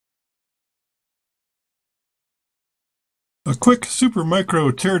A quick super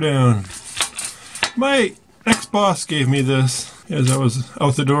micro teardown. My ex-boss gave me this as I was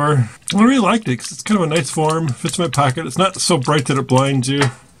out the door. I really liked it because it's kind of a nice form, fits in my pocket. It's not so bright that it blinds you.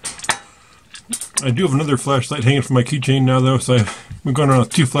 I do have another flashlight hanging from my keychain now though, so I've been going around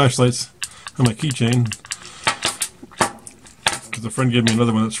with 2 flashlights on my keychain. Because a friend gave me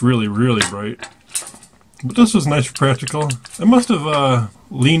another one that's really, really bright. But this was nice and practical. I must have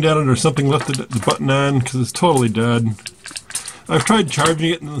leaned on it or something, left the button on because it's totally dead. I've tried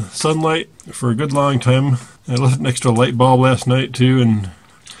charging it in the sunlight for a good long time. I left it next to a light bulb last night too, and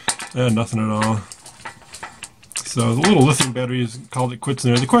I had nothing at all. So the little lithium batteries called it quits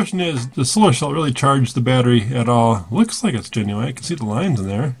in there. The question is, does solar cell really charge the battery at all? Looks like it's genuine. I can see the lines in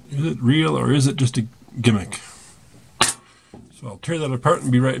there. Is it real or is it just a gimmick? So I'll tear that apart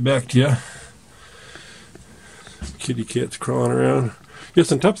and be right back to you. Kitty cat's crawling around. Yes,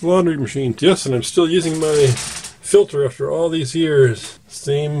 on top of the laundry machine. Yes, and I'm still using my filter after all these years.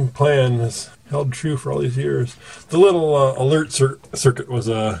 Same plan has held true for all these years. The little alert circuit was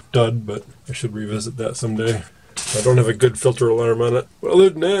a dud, but I should revisit that someday. I don't have a good filter alarm on it. But other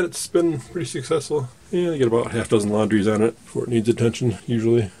than that, it's been pretty successful. Yeah, I get about half dozen laundries on it before it needs attention,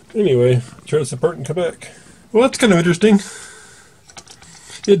 usually. Anyway, tear this apart and come back. Well, that's kind of interesting.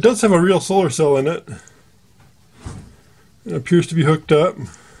 It does have a real solar cell in it. It appears to be hooked up.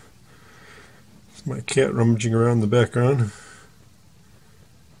 It's my cat rummaging around in the background.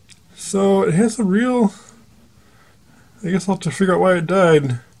 So it has a real, I guess I'll have to figure out why it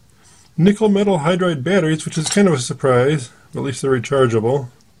died. Nickel metal hydride batteries, which is kind of a surprise. At least they're rechargeable.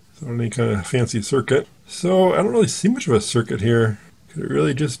 It's not any kind of fancy circuit. So I don't really see much of a circuit here. Could it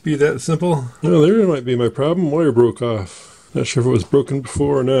really just be that simple? Oh, there might be my problem. Wire broke off. Not sure if it was broken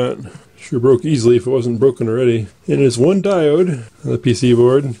before or not. Sure broke easily if it wasn't broken already. And there's one diode on the PC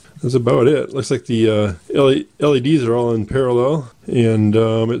board. That's about it. Looks like the LEDs are all in parallel. And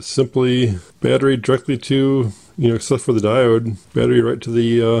it's simply battery directly to, except for the diode, battery right to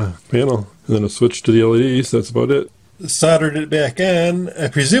the panel. And then a switch to the LEDs. That's about it. Soldered it back on. I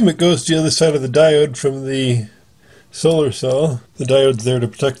presume it goes to the other side of the diode from the solar cell. The diode's there to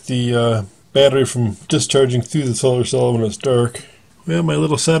protect the battery from discharging through the solar cell when it's dark. Well, my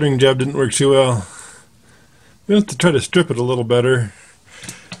little soldering job didn't work too well. We have to try to strip it a little better.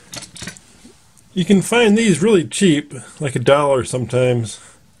 You can find these really cheap, like $1 sometimes.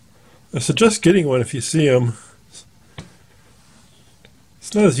 I suggest getting one if you see them.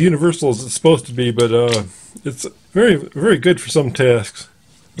 It's not as universal as it's supposed to be, but it's very, very good for some tasks.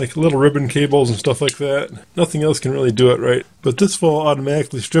 Like little ribbon cables and stuff like that. Nothing else can really do it right. But this will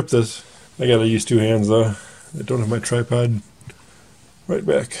automatically strip this. I gotta use 2 hands though. I don't have my tripod. Right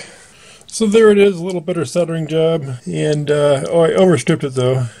back. So there it is, a little better soldering job. And, I overstripped it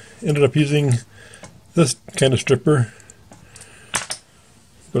though. Ended up using this kind of stripper.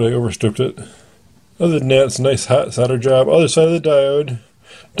 But I overstripped it. Other than that, it's a nice hot solder job. Other side of the diode.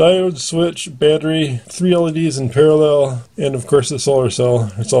 Diode, switch, battery, 3 LEDs in parallel, and of course the solar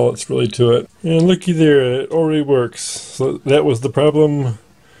cell. That's all that's really to it. And looky there, it already works. So that was the problem.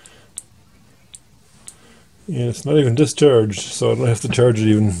 And it's not even discharged, so I don't have to charge it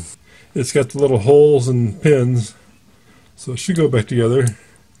even. It's got the little holes and pins, so it should go back together.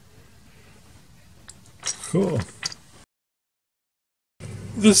 Cool.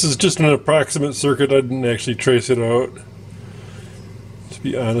 This is just an approximate circuit. I didn't actually trace it out, to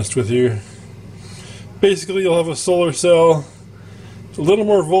be honest with you. Basically, you'll have a solar cell, a little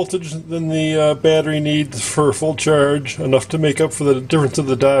more voltage than the battery needs for full charge, enough to make up for the difference of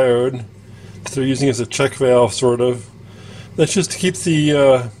the diode. They're using it as a check valve, sort of. That's just to keep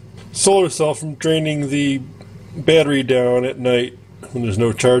the solar cell from draining the battery down at night when there's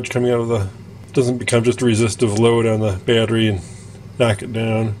no charge coming out of the... It doesn't become just a resistive load on the battery and knock it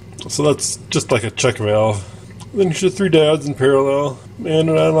down. So that's just like a check valve. Then you should 3 diodes in parallel and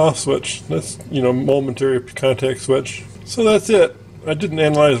an on-off switch. That's, momentary contact switch. So that's it. I didn't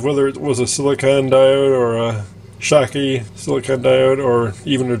analyze whether it was a silicon diode or a Schottky silicon diode or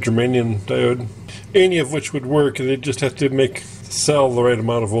even a germanium diode. Any of which would work. They just have to make the cell the right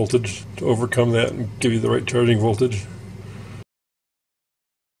amount of voltage to overcome that and give you the right charging voltage.